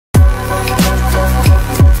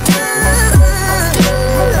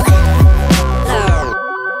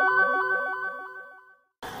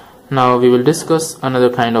Now we will discuss another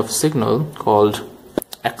kind of signal called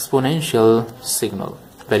exponential signal.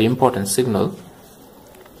 Very important signal.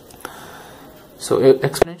 So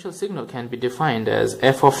exponential signal can be defined as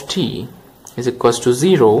f of t is equals to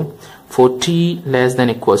 0 for t less than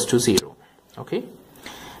equals to 0. Okay,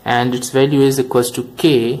 and its value is equals to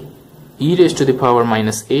k e raised to the power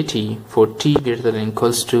minus at for t greater than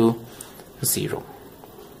equals to 0.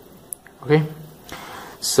 Okay,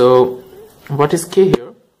 so what is k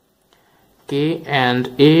here? K and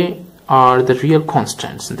a are the real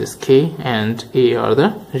constants. This k and a are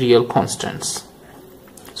the real constants.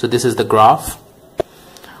 So this is the graph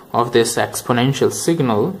of this exponential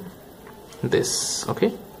signal, this,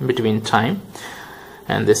 okay, between time,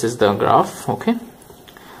 and this is the graph. Okay,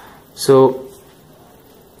 so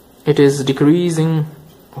it is decreasing.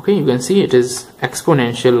 Okay, you can see it is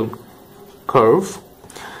exponential curve.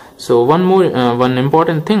 So one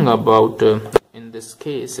important thing about in this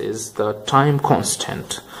case is the time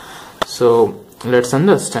constant. So let's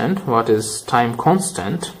understand what is time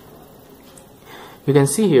constant. You can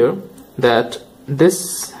see here that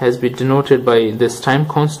this has been denoted by, this time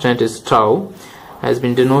constant is tau, has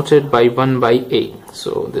been denoted by 1 by a.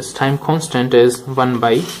 So this time constant is 1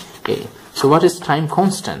 by a. So what is time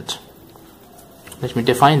constant? Let me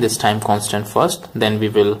define this time constant first, then we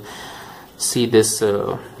will see this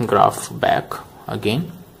graph back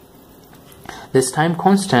again. This time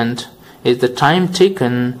constant is the time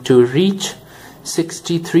taken to reach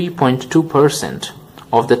 63.2%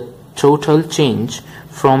 of the total change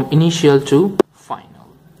from initial to final.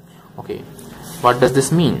 Okay, what does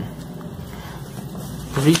this mean?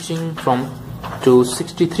 Reaching from to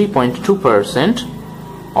 63.2%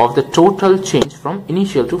 of the total change from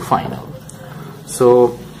initial to final.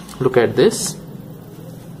 So look at this.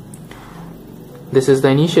 This is the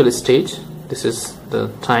initial stage, this is the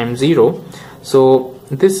time 0. So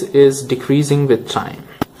this is decreasing with time.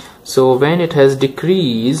 So when it has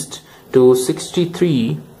decreased to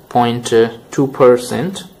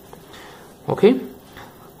 63.2%, okay,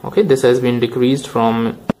 this has been decreased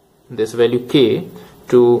from this value k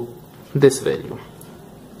to this value,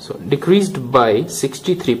 so decreased by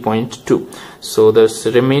 63.2. so this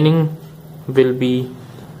remaining will be,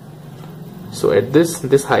 so at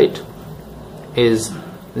this height is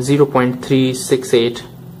 0.368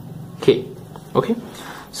 k. Okay,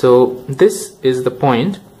 so this is the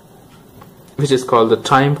point which is called the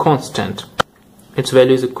time constant. Its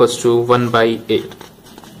value is equals to 1 by 8.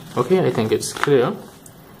 Okay, I think it's clear.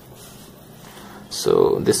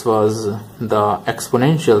 So this was the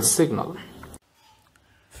exponential signal.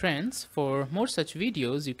 Friends, for more such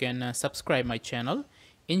videos you can subscribe my channel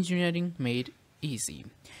Engineering Made Easy,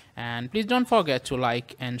 and please don't forget to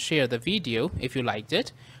like and share the video if you liked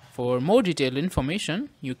it. For more detailed information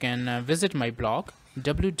you can visit my blog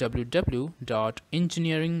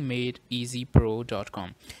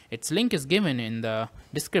www.engineeringmadeeasypro.com. its link is given in the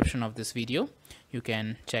description of this video. You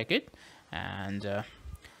can check it, and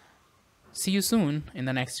see you soon in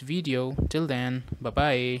the next video. Till then, bye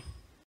bye.